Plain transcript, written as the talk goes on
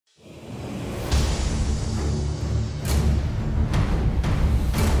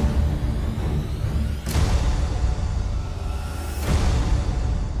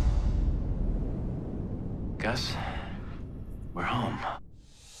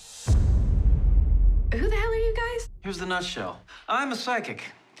Here's the nutshell. I'm a psychic.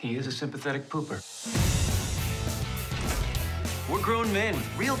 He is a sympathetic pooper. We're grown men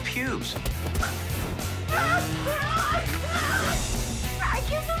with real pubes. I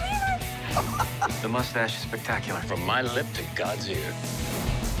can't believe it! The mustache is spectacular. From my lip to God's ear.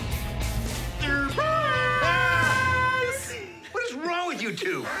 What is wrong with you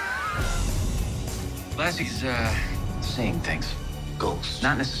two? Lassie's, seeing things. Ghosts.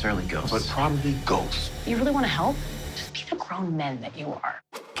 Not necessarily ghosts. But probably ghosts. You really want to help? Just be the grown men that you are.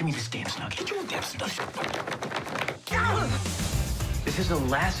 Give me this damn snuggie. Get your damn stuff. This is a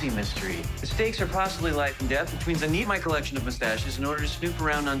Lassie mystery. The stakes are possibly life and death, which means I need my collection of mustaches in order to snoop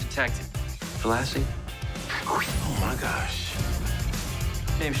around undetected. For Lassie? Oh my gosh.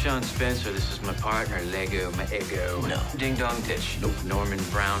 Name's Sean Spencer. This is my partner, Lego, my ego. No. Ding Dong Ditch. Nope. Norman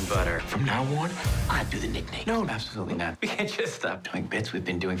Brown Butter. From now on, I do the nickname. No, absolutely not. We can't just stop doing bits we've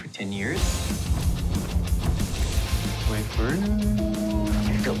been doing for 10 years. Wait for it.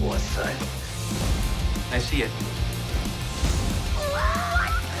 Go on, son. I see it.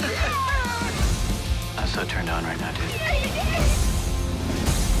 I'm so turned on right now, dude.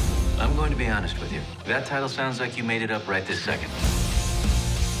 I'm going to be honest with you. That title sounds like you made it up right this second.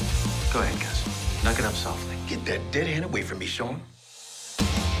 Go ahead, Gus. Knock it up softly. Get that dead hand away from me, Shawn.